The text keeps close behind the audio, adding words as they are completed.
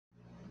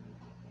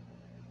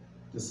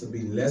This will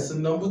be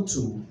lesson number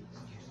 2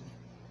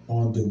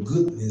 on the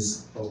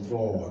goodness of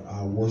God,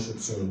 our worship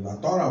service. I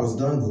thought I was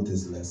done with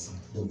this lesson,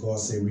 but God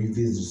said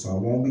revisit, so I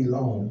won't be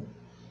long.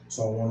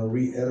 So I want to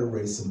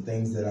reiterate some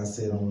things that I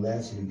said on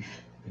last week.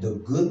 The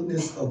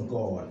goodness of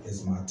God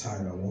is my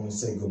title. I want to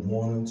say good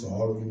morning to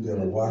all of you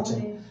that are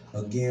watching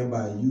again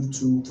by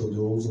YouTube. For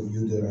those of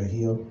you that are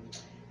here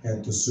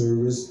at the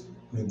service,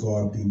 may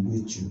God be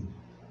with you.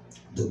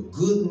 The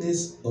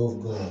goodness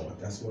of God.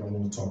 That's what I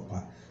want to talk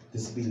about.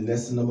 This will be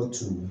lesson number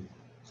 2.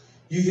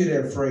 You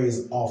hear that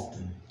phrase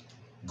often.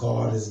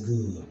 God is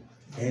good.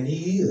 And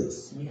He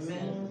is.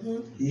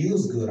 Amen. He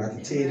is good. I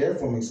can tell you that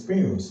from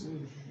experience.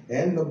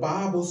 And the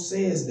Bible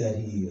says that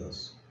He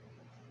is.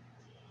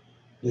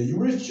 The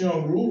rich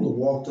young ruler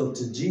walked up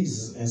to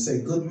Jesus and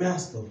said, "Good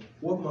master,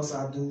 what must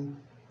I do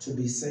to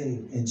be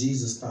saved?" And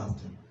Jesus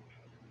stopped him.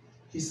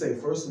 He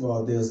said, first of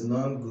all, there's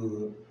none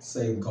good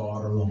save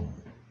God alone.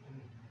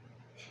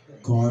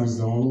 God is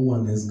the only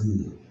one that's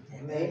good.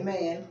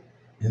 Amen.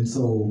 And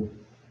so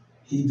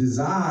he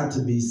desired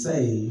to be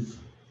saved,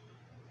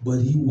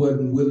 but he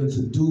wasn't willing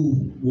to do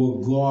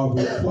what God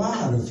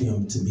required of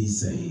him to be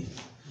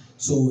saved.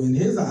 So in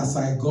his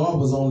eyesight, God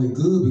was only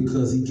good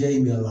because He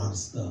gave me a lot of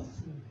stuff.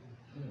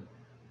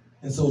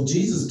 And so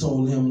Jesus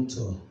told him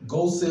to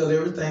go sell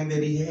everything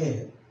that he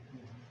had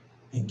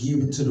and give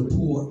it to the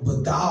poor.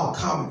 But thou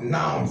come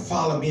now and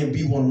follow me and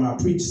be one of my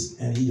preachers.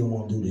 And he didn't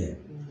want to do that.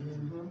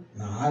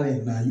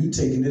 Now you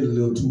taking it a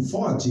little too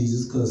far,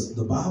 Jesus, because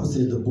the Bible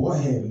said the boy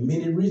had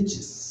many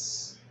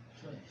riches.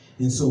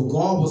 And so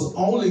God was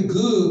only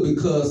good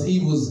because he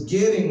was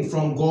getting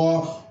from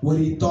God what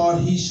he thought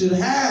he should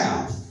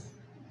have.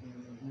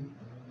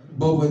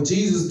 But when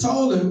Jesus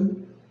told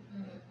him,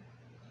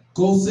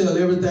 go sell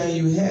everything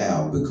you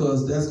have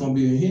because that's going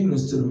to be a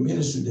hindrance to the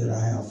ministry that I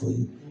have for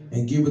you,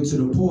 and give it to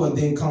the poor, and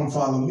then come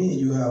follow me and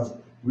you have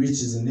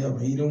riches in heaven.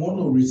 He didn't want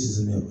no riches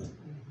in heaven.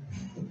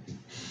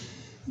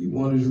 He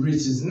wanted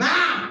riches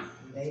now.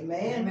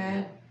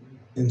 Amen.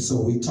 And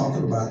so we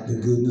talking about the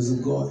goodness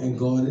of God, and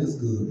God is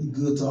good. He's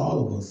good to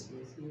all of us.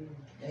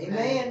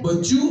 Amen.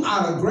 But you,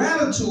 out of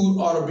gratitude,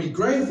 ought to be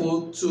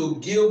grateful to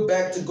give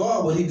back to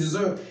God what He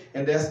deserved,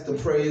 and that's the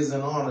praise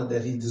and honor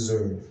that He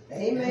deserved.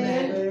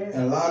 Amen.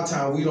 And a lot of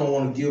times we don't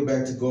want to give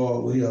back to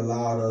God what He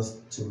allowed us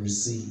to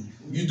receive.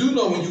 You do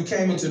know when you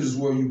came into this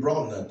world, you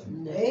brought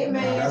nothing. Amen.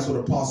 Now, that's what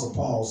Apostle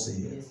Paul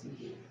said.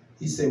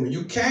 He said, when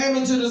you came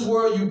into this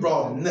world, you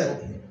brought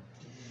nothing.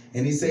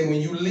 And he said,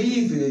 when you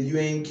leave here, you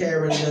ain't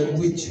carrying nothing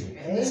with you.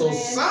 Amen. So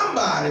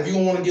somebody, if you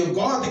don't want to give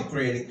God the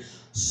credit,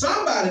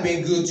 somebody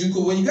been good to you,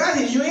 because when you got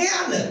here, you ain't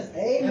have nothing.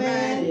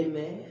 Amen.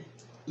 Amen.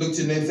 Look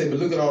to your neighbor and say, but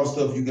look at all the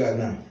stuff you got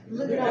now.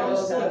 Look at all the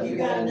stuff you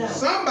got now.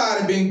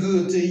 Somebody been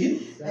good to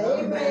you.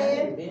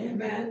 Amen.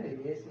 Amen.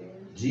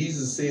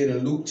 Jesus said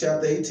in Luke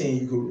chapter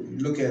 18, you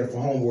could look at it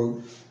for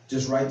homework,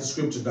 just write the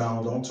scripture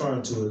down, don't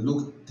turn to it.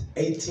 Luke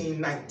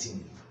 18:19.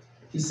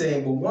 He's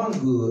saying, but one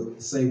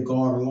good save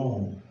God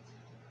alone.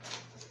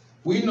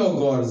 We know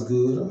God is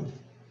good.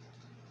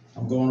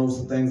 I'm going over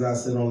some things I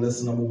said on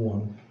lesson number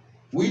 1.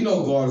 We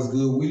know God is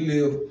good. We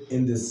live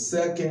in the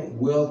second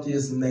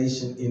wealthiest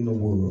nation in the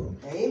world.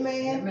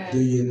 Amen.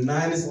 The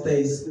United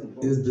States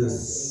is the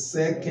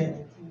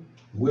second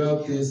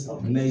wealthiest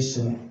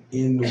nation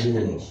in the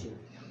world.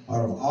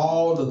 Out of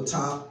all the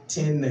top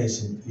 10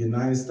 nations,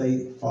 United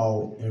States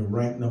fall in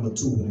rank number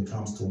 2 when it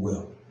comes to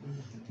wealth.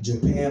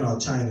 Japan or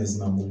China is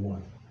number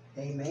 1.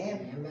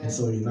 Amen. And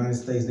so the United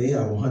States, they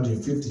have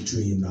 $150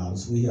 trillion.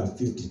 We have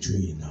 $50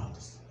 trillion.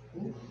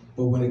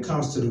 But when it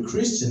comes to the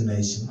Christian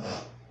nation,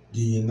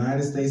 the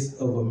United States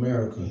of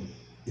America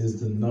is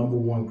the number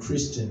 1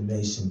 Christian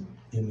nation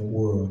in the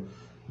world,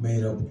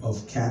 made up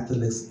of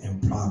Catholics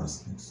and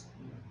Protestants.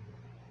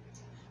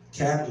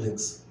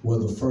 Catholics were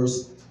the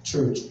first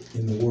church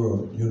in the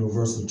world,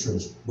 universal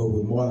church. But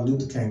when Martin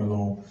Luther came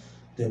along,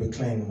 they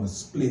became a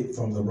split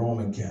from the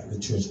Roman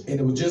Catholic Church. And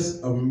it was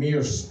just a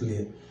mere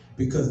split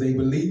because they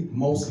believe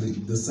mostly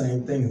the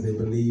same things. They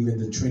believe in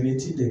the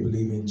Trinity. They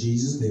believe in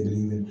Jesus. They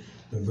believe in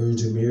the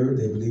Virgin Mary.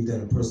 They believe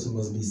that a person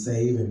must be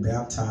saved and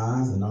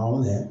baptized and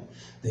all that.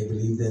 They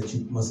believe that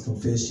you must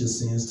confess your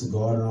sins to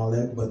God and all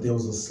that. But there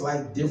was a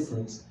slight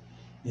difference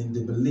in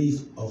the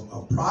belief of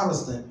a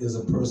Protestant is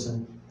a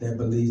person that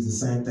believes the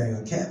same thing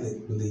a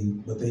Catholic believes,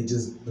 but they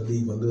just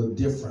believe a little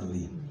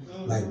differently.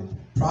 Like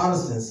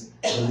Protestants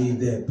believe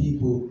that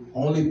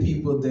only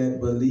people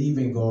that believe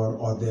in God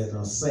or that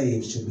are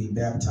saved should be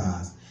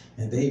baptized.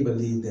 And they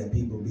believe that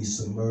people be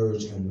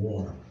submerged in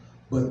water.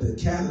 But the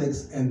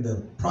Catholics and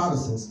the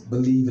Protestants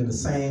believe in the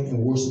same and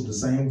worship the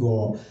same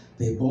God.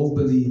 They both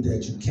believe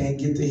that you can't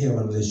get to heaven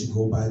unless you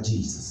go by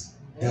Jesus.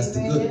 That's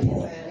the good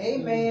part.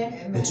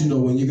 Amen. But you know,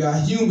 when you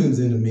got humans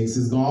in the mix,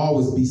 there's going to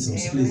always be some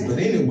splits. But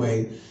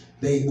anyway,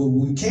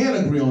 we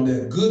can agree on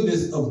that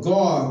goodness of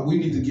God. We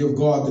need to give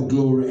God the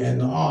glory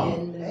and the honor.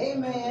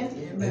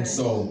 Amen. And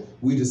so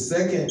we the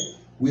second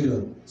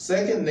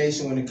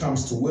nation when it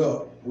comes to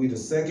wealth. We the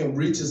second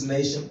richest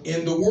nation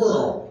in the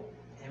world,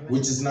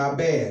 which is not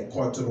bad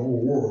according to the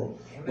whole world.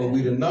 but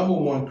we the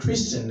 #1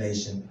 Christian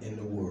nation in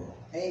the world.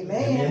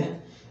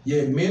 Amen.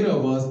 Yet many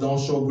of us don't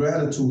show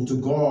gratitude to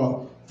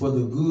God for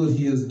the good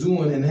He is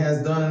doing and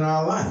has done in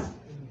our life.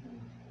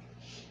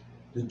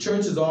 The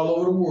churches all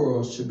over the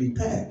world should be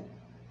packed.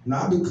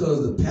 Not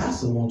because the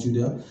pastor wants you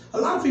there. A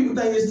lot of people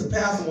think it's the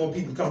pastor want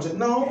people to come to.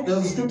 No,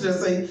 there's a scripture that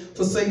say,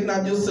 forsake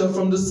not yourself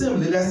from the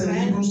assembly. That's in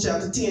Hebrews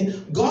chapter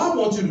 10. God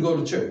wants you to go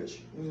to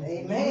church.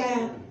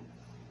 Amen.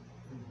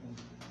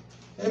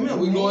 Amen.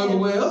 We go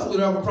everywhere else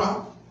without a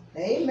problem.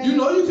 Amen. You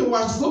know you can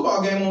watch a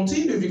football game on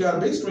TV if you got a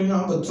big screen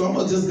on, but some of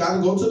us just got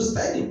to go to the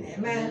stadium.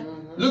 Amen.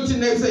 Look to the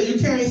neighbor and say, you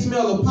can't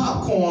smell the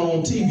popcorn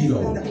on TV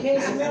though. You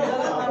can't smell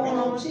the popcorn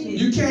on TV.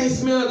 You can't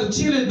smell the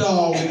chili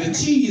dog and the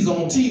cheese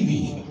on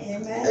TV.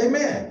 Amen.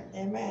 Amen.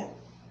 Amen.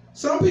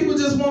 Some people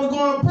just want to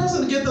go in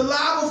person to get the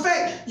live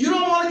effect. You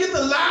don't want to get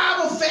the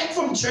live effect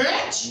from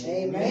church?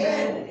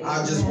 Amen.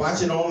 I'll just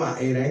watch it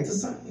online. It ain't the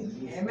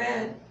same.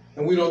 Amen.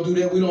 And we don't do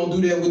that. We don't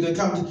do that with the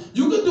company.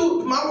 You could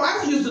do, my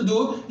wife used to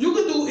do it. You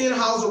could do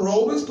in-house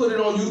aerobics, put it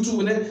on YouTube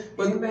and that,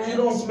 but you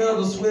don't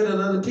smell the sweat of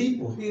other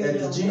people at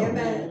the gym.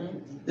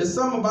 Amen. There's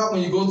something about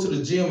when you go to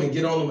the gym and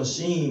get on the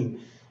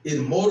machine, it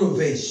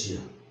motivates you.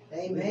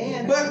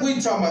 Amen. But we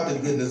talking about the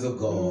goodness of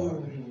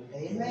God.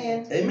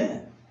 Amen.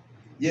 Amen.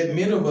 Yet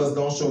many of us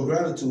don't show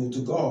gratitude to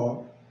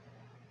God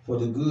for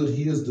the good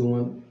He is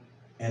doing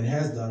and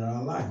has done in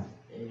our life.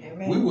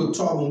 Amen. We were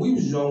taught when we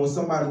was young, when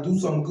somebody do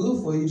something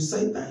good for you, to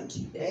say thank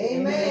you.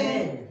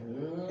 Amen.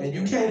 And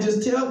you can't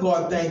just tell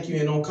God thank you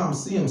and don't come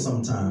see Him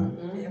sometime.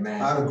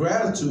 Amen. Out of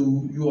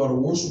gratitude, you ought to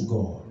worship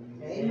God.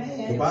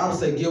 Amen. The Bible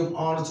says, give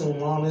honor to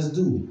whom honor is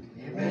due.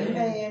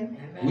 Amen.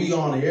 We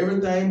honor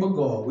everything but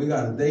God. We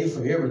got a day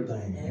for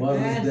everything. Amen.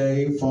 Mother's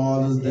Day,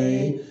 Father's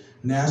Day,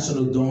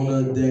 National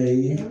Donut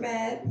Day,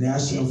 Amen.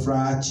 National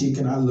Fried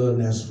Chicken. I love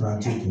National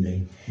Fried Chicken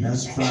Day.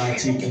 National Fried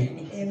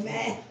Chicken.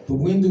 Amen. But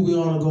when do we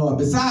honor God?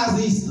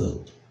 Besides Easter.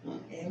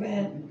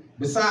 Amen.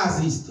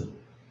 Besides Easter.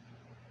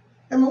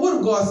 I mean, what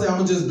if God said, I'm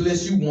going to just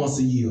bless you once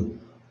a year?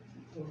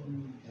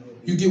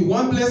 You get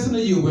one blessing a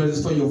year, whether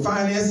it's for your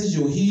finances,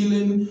 your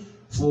healing,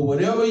 for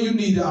whatever you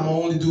need. I'm going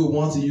to only do it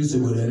once a year. You say,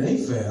 well, that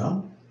ain't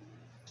fair.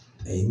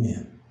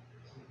 Amen.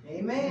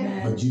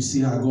 Amen. But you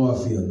see how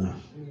God feels now.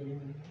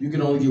 You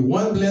can only get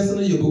one blessing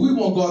a year, but we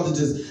want God to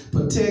just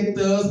protect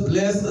us,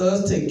 bless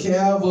us, take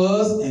care of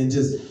us, and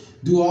just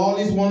do all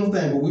these wonderful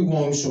things, but we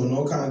won't show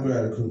no kind of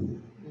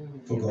gratitude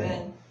for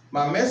God.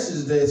 My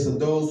message today is for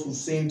those who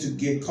seem to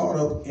get caught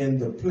up in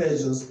the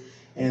pleasures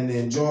and the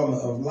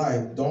enjoyment of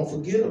life. Don't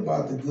forget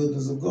about the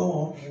goodness of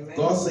God. Amen.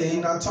 God said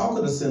He's not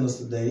talking to sinners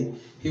today.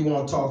 He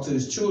want to talk to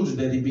His children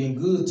that He being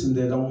good to,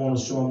 that don't want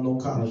to show Him no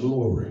kind of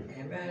glory.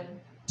 Amen.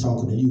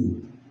 Talking to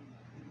you.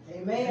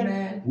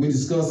 Amen. We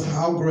discussed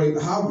how great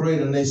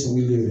a nation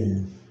we live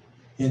in.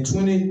 In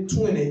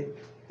 2020,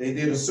 they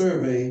did a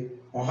survey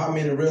on how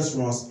many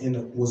restaurants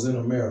was in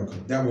America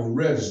that were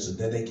registered,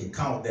 that they could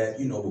count, that,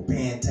 you know, were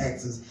paying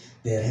taxes,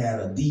 that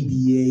had a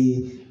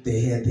DBA,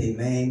 they had their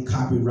name,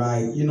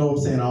 copyright, you know what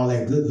I'm saying, all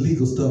that good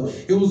legal stuff.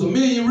 It was 1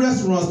 million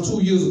restaurants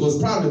 2 years ago. It's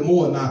probably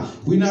more now.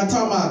 We're not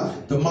talking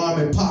about the mom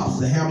and pops,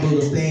 the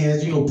hamburger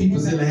stands, you know, people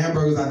selling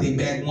hamburgers out their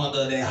back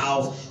window of their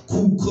house,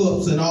 cool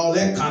cups and all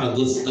that kind of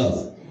good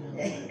stuff.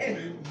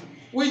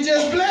 We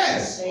just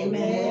blessed.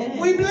 Amen.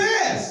 We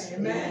blessed.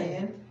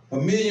 Amen.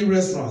 1 million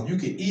restaurants. You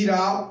can eat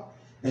out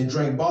and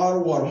drink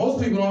bottled water. Most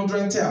people don't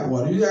drink tap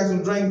water. You ask them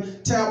to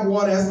drink tap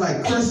water, that's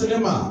like cursing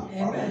them out. I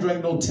don't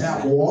drink no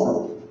tap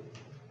water.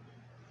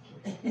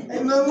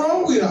 Ain't nothing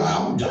wrong with it.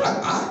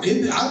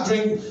 I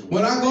drink,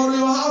 when I go to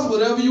your house,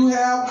 whatever you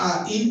have,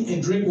 I eat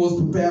and drink what's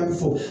prepared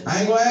before.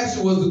 I ain't gonna ask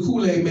you, was the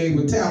Kool-Aid made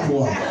with tap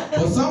water?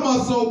 But some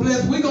of us so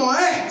blessed, we gonna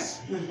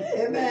ask.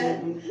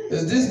 Amen.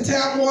 Is this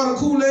tap water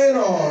Kool-Aid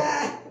or,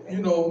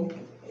 you know,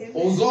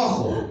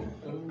 Ozarka?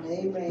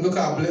 Amen. Look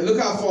how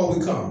far we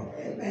come.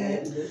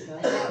 Amen.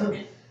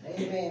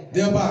 Amen.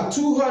 There are about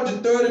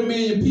 230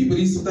 million people,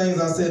 these are things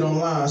I said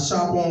online,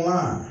 shop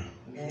online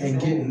and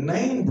get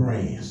name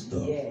brand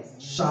stuff. Yes.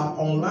 Shop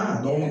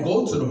online. Don't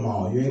go to the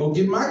mall. You ain't gonna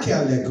get my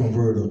Cadillac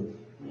converter.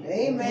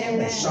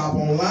 Amen. Shop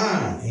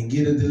online and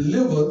get it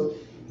delivered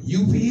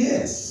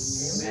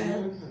UPS.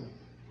 Amen.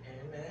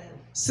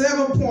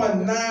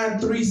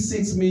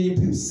 7.936 million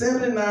people,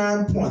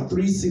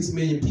 79.36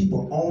 million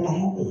people own a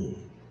home,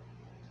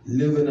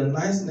 live in a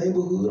nice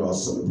neighborhood or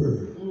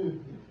suburb,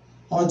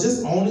 or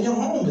just owning your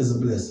home is a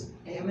blessing.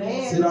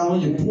 Amen. Sit down on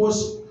your porch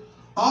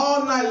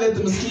all night, let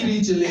the mosquito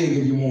eat your leg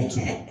if you want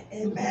to.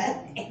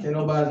 Amen. Ain't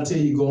nobody tell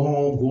you go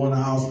home, go in the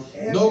house.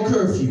 No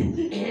curfew.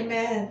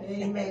 Amen.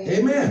 Amen.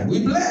 Amen. We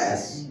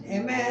blessed.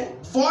 Amen.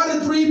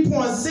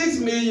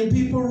 43.6 million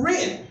people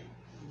rent.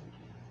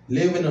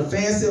 Live in a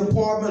fancy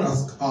apartment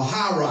or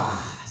high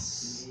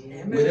rise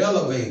with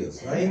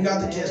elevators. I ain't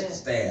got to catch the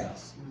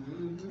stairs.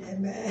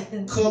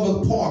 Amen.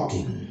 Covered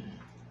parking.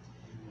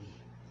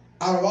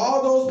 Out of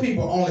all those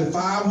people, only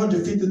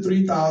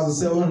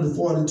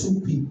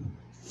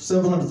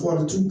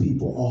 742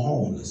 people are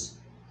homeless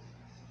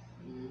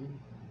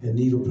and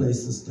need a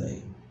place to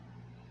stay.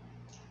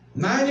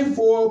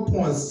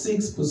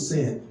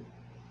 94.6%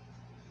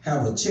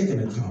 have a checking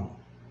account.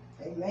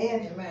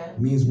 Amen. Amen.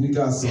 Means we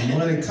got some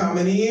money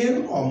coming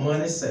in or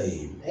money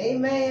saved.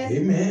 Amen.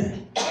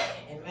 Amen.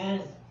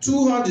 Amen.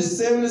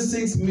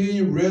 276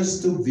 million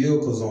registered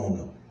vehicles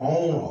on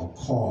a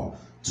car.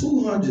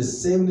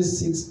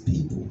 276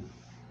 people.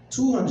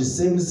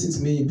 276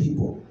 million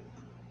people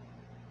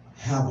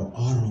have an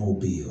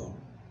automobile.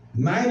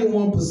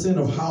 91%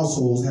 of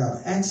households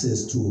have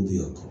access to a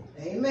vehicle.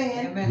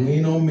 Amen. Amen. We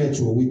ain't on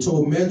Metro. We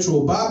told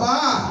Metro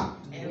bye-bye.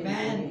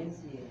 Amen.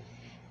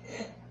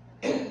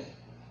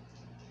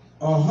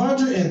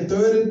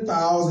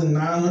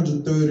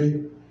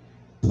 130,930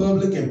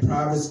 public and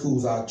private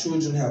schools. Our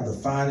children have the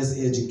finest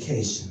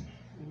education.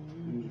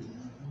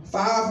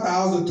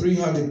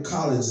 5,300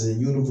 colleges and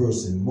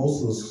universities.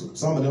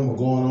 Some of them are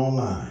going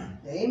online.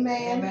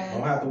 Amen.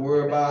 Don't have to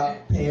worry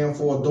about paying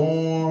for a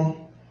dorm.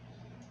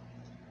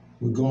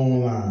 We go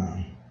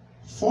online.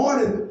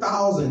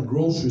 40,000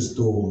 grocery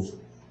stores.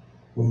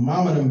 When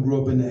mama and them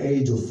grew up in the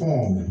age of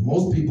farming,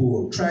 most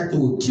people, a tractor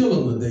would kill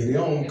them today. They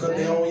don't cut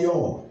their own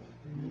yard,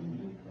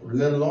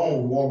 let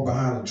alone walk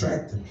behind a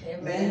tractor.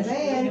 Amen.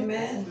 Amen.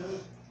 Amen.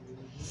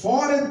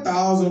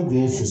 40,000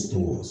 grocery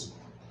stores.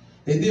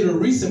 They did a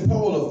recent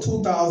poll of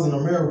 2,000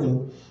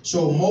 Americans,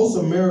 showed most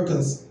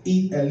Americans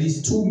eat at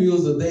least 2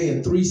 meals a day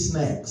and 3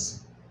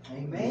 snacks.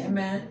 Amen.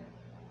 Amen.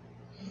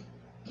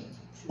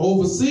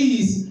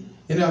 Overseas,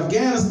 in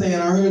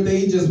Afghanistan, I heard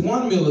they eat just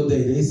 1 meal a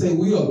day. They say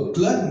we are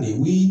gluttony.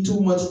 We eat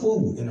too much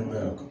food in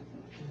America.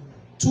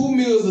 2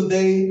 meals a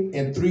day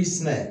and 3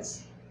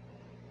 snacks.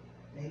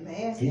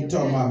 Amen. You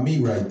talking about me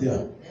right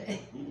there.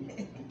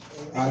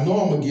 I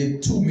know I'm going to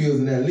get 2 meals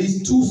and at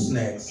least 2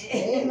 snacks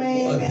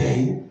Amen. a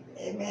day.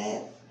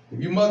 Amen. If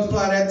you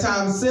multiply that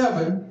times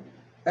 7,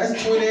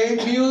 that's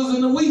 28 meals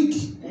in a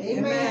week.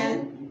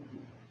 Amen.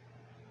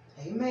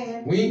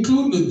 Amen. We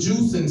include the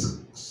juice and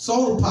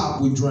soda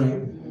pop we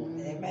drink.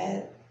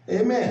 Amen.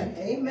 Amen.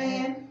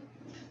 Amen.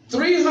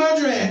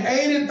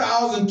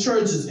 380,000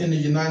 churches in the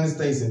United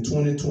States in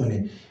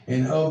 2020.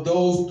 And of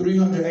those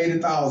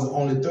 380,000,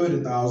 only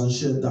 30,000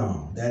 shut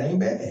down. That ain't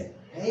bad.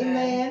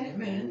 Amen.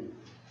 Amen.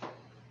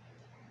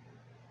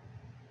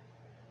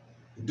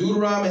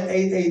 Deuteronomy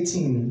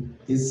 8:18,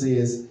 it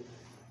says,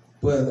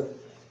 but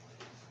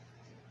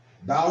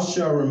thou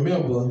shalt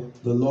remember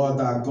the Lord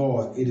thy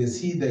God. It is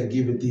he that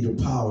giveth thee the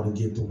power to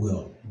get the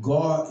wealth.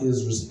 God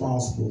is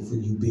responsible for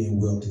you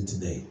being wealthy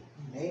today.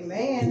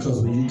 Amen.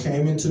 Because when you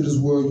came into this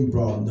world, you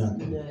brought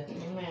nothing. Amen.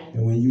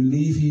 And when you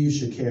leave here, you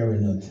should carry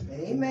nothing.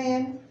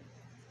 Amen.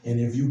 And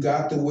if you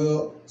got the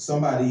wealth,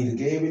 somebody either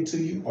gave it to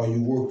you or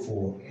you worked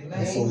for it.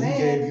 And so he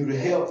gave you the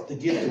help to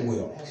get the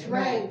wealth. That's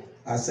right.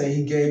 I say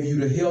he gave you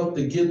the help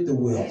to get the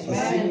wealth. A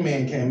Amen. sick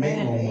man can't make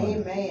no money.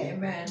 Amen.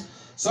 Amen.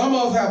 Some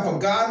of us have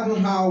forgotten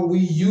how we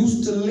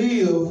used to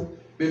live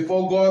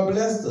before God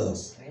blessed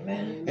us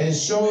Amen. and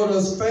showed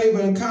us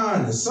favor and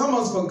kindness. Some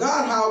of us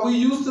forgot how we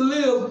used to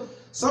live.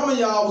 Some of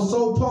y'all was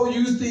so poor you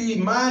used to eat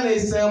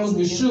mayonnaise sandwich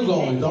with sugar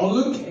on it.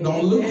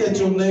 Don't look at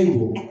your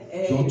neighbor.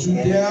 Don't you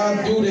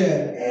dare do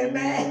that.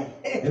 Amen.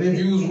 And if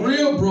you was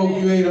real broke,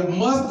 you ate a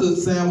mustard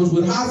sandwich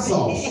with hot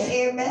sauce.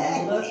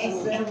 Amen.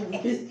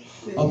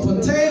 A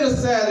potato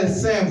salad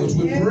sandwich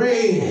with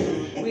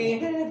bread. We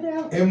ain't had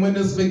that. And when the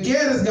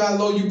spaghettis got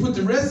low, you put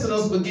the rest of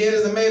those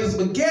spaghettis and made a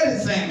spaghetti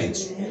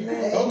sandwich.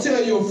 Don't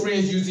tell your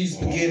friends you eat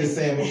spaghetti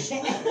sandwich.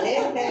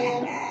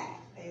 Amen.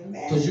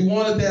 Because you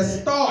wanted that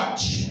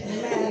starch.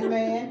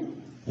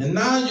 Amen. And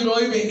now you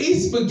don't even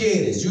eat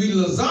spaghettis. You eat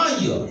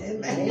lasagna.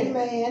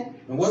 Amen.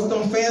 And what's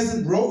them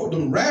fancy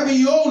them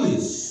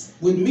raviolis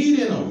with meat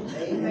in them?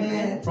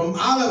 Amen. From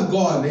Olive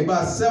Garden. They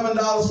about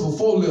 $7 for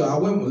 4 liters. I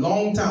went a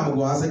long time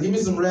ago. I said, give me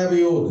some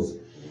raviolis.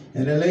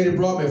 And the lady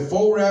brought me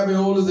 4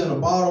 raviolis and a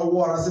bottle of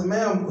water. I said,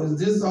 ma'am, is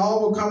this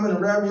all will come in a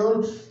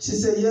ravioli? She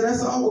said, yeah,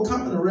 that's all will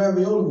come in a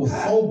ravioli with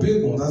 4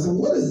 big ones. I said,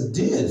 what is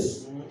this?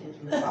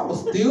 I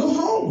was still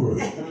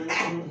hungry.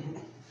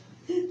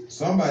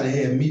 Somebody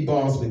had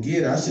meatball and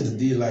spaghetti. I should have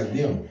did like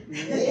them.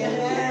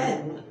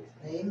 Amen.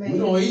 Amen. We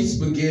don't eat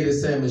spaghetti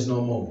sandwich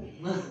no more.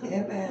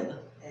 Amen.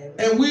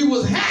 And we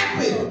was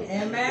happy.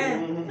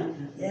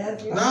 Amen.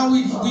 Yes. Now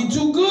we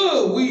too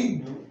good.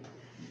 We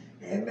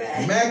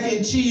Amen. mac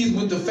and cheese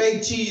with the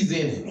fake cheese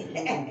in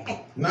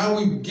it. Now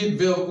we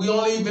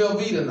only eat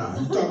Velveeta now.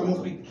 You talking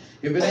about,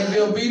 if it ain't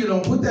Velveeta,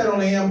 don't put that on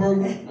the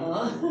hamburger.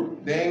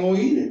 They ain't gonna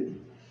eat it.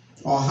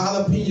 Or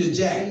jalapeno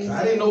jack.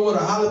 I didn't know what a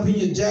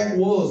jalapeno jack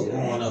was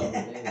growing up.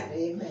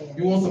 Amen.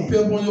 You want some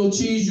pepper on your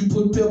cheese, you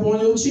put pepper on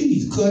your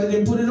cheese. Cut it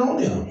and put it on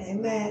there.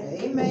 Amen.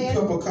 Don't Amen.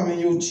 pepper come in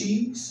your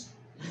cheese.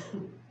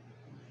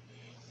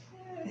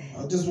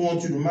 I just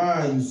want you to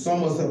mind you,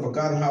 some of us have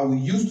forgotten how we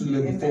used to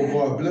live before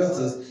God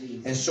blessed us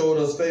and showed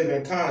us favor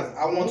and kindness.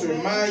 I want to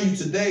remind you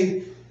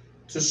today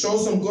to show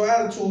some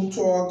gratitude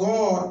to our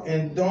God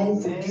and don't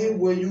forget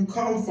where you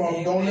come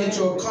from. Don't let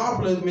your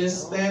accomplishments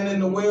stand in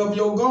the way of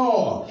your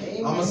God.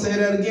 I'm going to say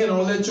that again.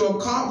 Don't let your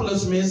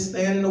accomplishments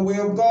stand in the way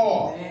of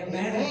God.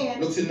 Amen.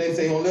 Look to the next,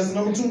 say on lesson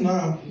number 2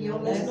 now.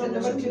 Lesson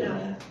number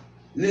 2.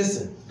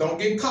 Listen, don't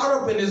get caught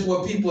up in this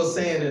what people are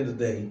saying in the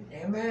day.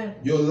 Amen.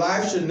 Your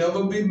life should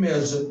never be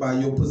measured by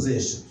your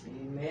possessions.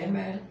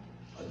 Amen.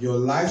 Your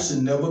life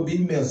should never be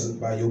measured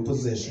by your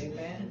possession.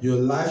 Amen. Your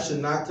life should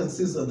not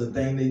consist of the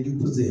thing that you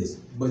possess,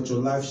 but your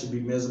life should be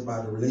measured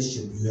by the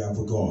relationship you have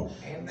with God.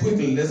 Amen.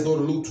 Quickly, let's go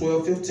to Luke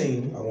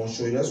 12:15. I want to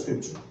show you that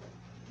scripture.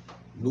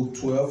 Luke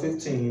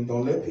 12:15.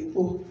 Don't let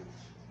people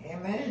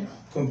Amen.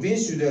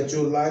 convince you that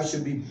your life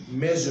should be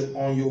measured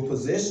on your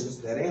possessions.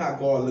 That ain't how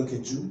God look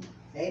at you.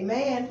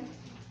 Amen.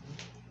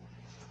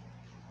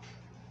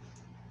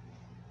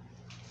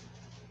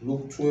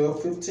 Luke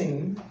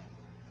 12:15.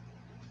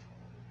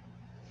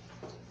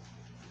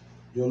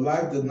 Your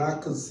life does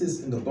not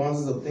consist in the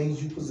abundance of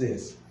things you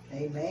possess.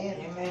 Amen.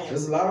 Amen.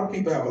 There's a lot of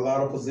people have a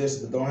lot of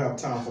possessions but don't have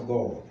time for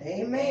God.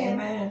 Amen.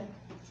 Amen.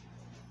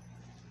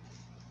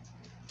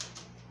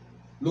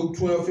 Luke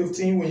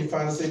 12:15, when you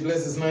find it, say,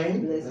 bless his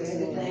name. Bless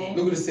his name.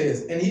 Look what it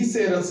says. And he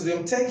said unto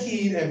them, take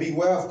heed and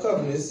beware of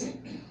covetousness,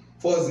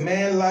 for his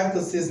man's life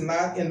consists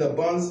not in the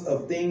abundance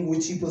of things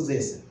which he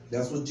possesseth.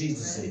 That's what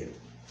Jesus said.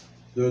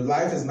 Your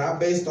life is not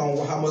based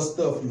on how much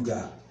stuff you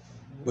got.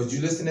 But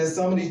you listen at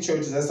some of these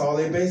churches, that's all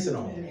they base it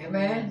on.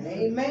 Amen.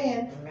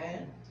 Amen.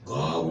 Amen.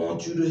 God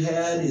wants you to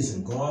have this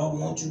and God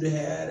wants you to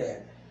have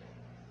that.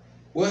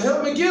 Well,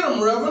 help me get them,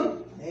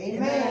 Reverend.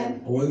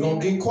 Amen. Or we're going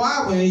to get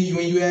quiet when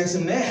you ask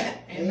him that.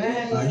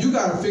 Amen. Now, you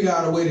got to figure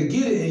out a way to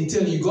get it, and he's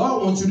telling you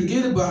God wants you to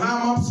get it, but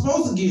how am I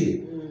supposed to get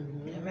it?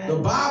 Amen. The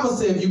Bible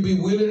says if you be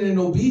willing and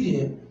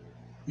obedient,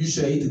 you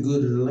shall eat the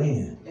good of the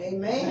land.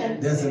 Amen.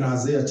 That's in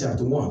Isaiah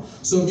chapter 1.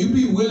 So if you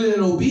be willing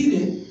and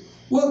obedient,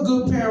 what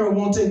good parent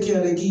won't take care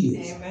of their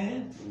kids?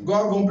 Amen.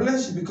 God going to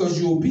bless you because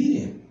you're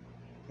obedient.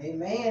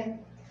 Amen.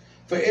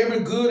 For every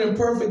good and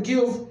perfect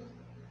gift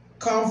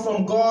come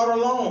from God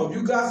alone. If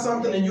you got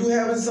something and you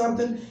having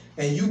something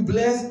and you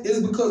blessed,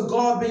 it's because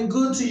God been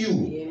good to you.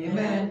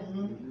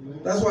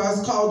 Amen. That's why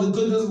it's called the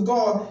goodness of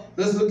God.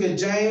 Let's look at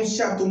James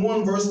chapter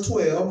 1 verse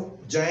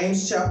 12.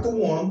 James chapter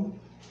 1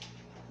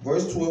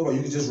 verse 12, or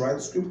you can just write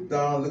the script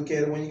down, look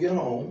at it when you get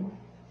home.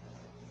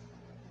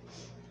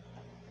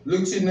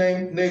 Look to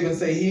your neighbor and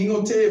say, he ain't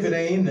gonna tell you if it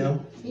ain't in there.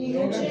 He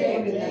ain't gonna tell you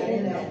if it ain't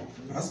in there.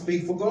 I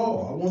speak for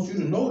God. I want you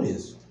to know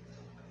this.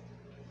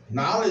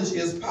 Knowledge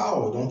is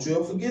power. Don't you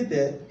ever forget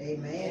that.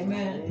 Amen.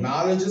 Amen.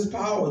 Knowledge is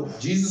power.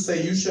 Jesus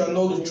said, you shall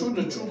know the truth.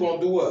 The truth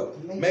gonna do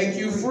what? Make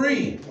you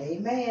free.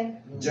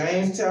 Amen.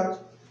 James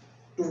chapter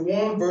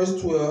 1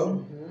 verse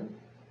 12.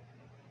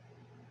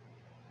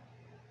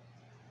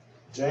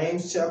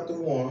 James chapter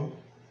 1.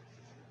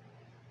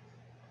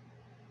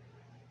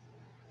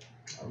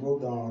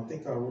 I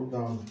think I wrote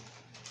down.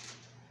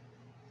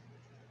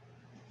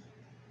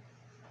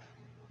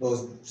 No,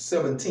 it's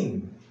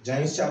 17.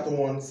 James chapter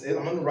 1.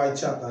 I'm in the right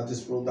chapter. I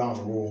just wrote down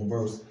the wrong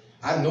verse.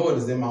 I know it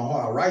is in my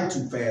heart. I write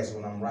too fast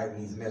when I'm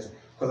writing these messages.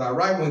 Because I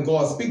write when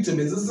God speaks to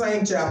me. It's the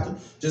same chapter.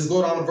 Just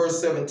go down to verse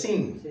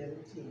 17.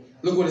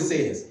 Look what it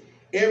says.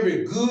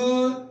 Every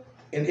good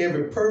and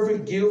every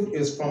perfect gift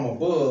is from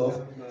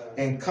above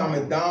and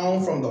cometh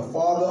down from the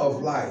Father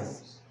of lights,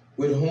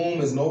 with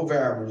whom is no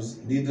variance,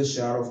 neither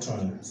shadow of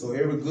turning. So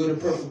every good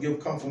and perfect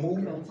gift come from who?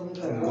 From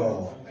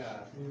God.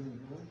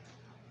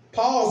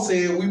 Paul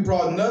said, we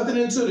brought nothing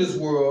into this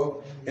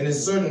world, and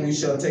it's certain we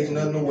shall take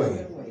nothing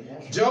away.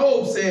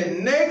 Job said,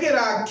 naked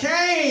I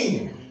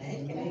came.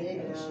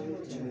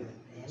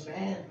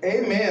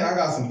 Amen. I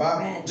got some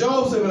Bible.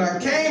 Job said, when I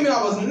came here,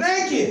 I was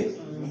naked.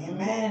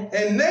 Amen.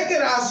 And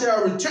naked I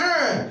shall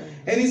return.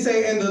 And he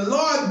said, and the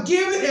Lord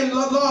give it, and the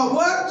Lord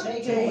what?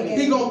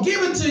 He gonna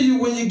give it to you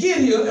when you get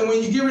here, and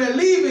when you get ready to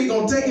leave, he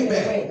gonna take it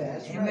back.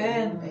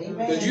 Amen.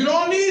 Because you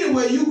don't need it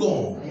where you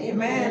going.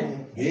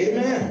 Amen.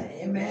 Amen.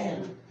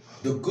 Amen.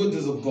 The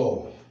goodness of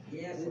God.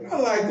 Yes. I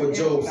like what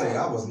Job said.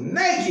 I was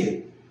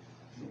naked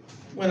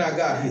when I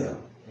got here.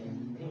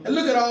 And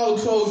look at all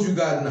the clothes you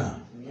got now.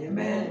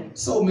 Amen.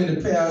 So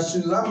many pair of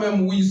shoes. I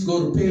remember we used to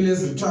go to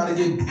Payless and try to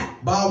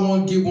get buy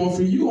one, get one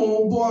free. You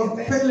don't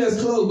boy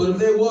Payless clothes, but if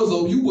there was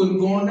over, you wouldn't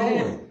go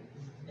nowhere.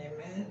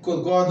 Amen.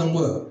 Because God done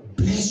what?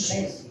 Bless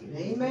you.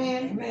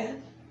 Amen.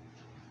 Amen.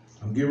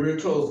 I'm getting real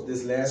close to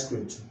this last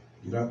scripture.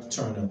 You don't have to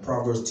turn to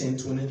Proverbs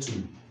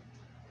 10:22.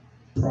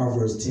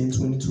 Proverbs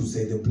 10:22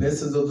 say, the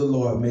blessings of the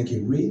Lord make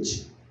it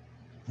rich,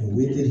 and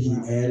with it he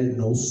added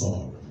no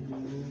sorrow.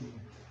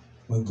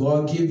 When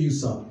God give you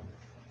something,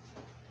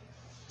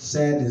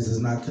 sadness is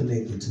not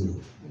connected to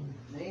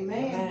it.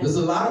 Amen. There's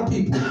a lot of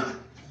people,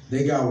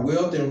 they got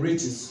wealth and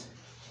riches,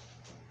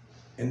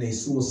 and they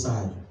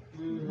suicidal.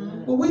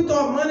 But we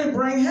thought money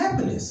bring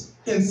happiness.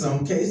 In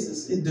some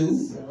cases, it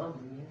do.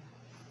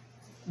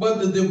 But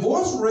the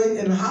divorce rate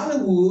in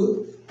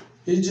Hollywood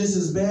is just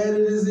as bad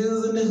as it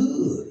is in the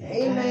hood.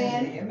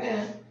 Amen.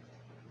 Amen.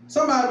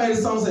 Somebody made a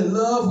song that said,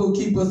 love will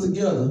keep us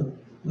together,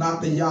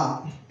 not the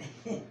yacht,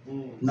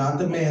 not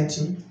the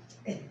mansion.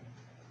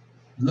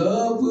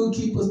 Love will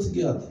keep us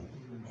together.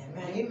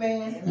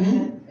 Amen.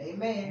 Amen.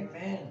 Amen.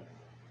 Amen.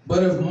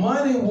 But if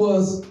money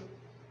was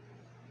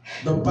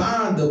the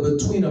binder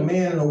between a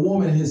man and a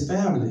woman and his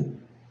family,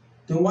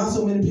 then why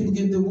so many people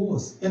get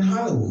divorced in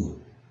Hollywood?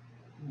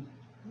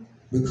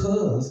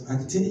 Because I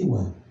can tell you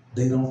why.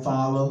 They don't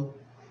follow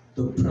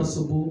the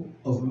principle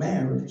of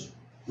marriage,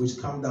 which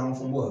come down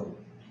from what?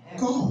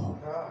 God.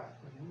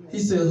 He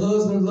said,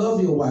 husband,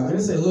 love your wife. And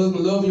he said,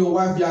 husband, love your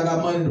wife, y'all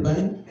got money in the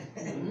bank.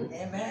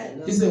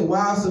 Amen. He said,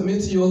 wives,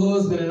 submit to your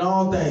husband in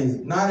all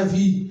things, not if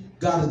he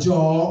got a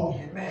job.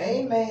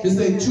 Amen. He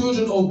said,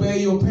 children,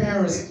 obey your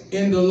parents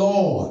in the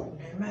Lord.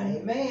 Amen.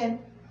 Amen.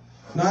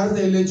 Not if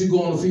they let you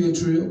go on a field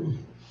trip.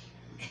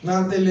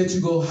 Not if they let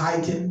you go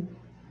hiking.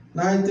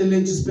 Not if they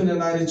let you spend the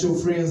night at your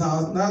friend's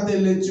house. Not if they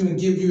let you and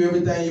give you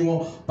everything you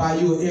want, buy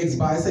you an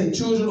Xbox. Say,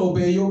 children,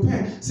 obey your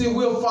parents. See,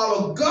 we'll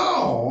follow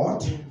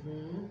God,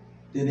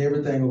 then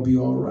everything will be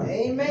all right.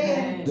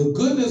 Amen. The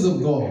goodness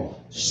of God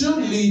should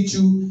lead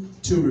you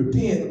to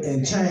repent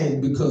and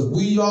change, because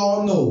we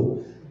all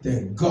know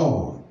that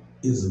God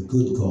is a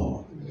good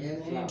God.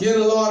 Yes, Lord. Give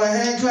the Lord a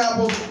hand clap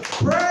of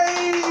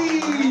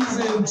praise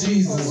in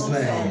Jesus'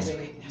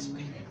 name.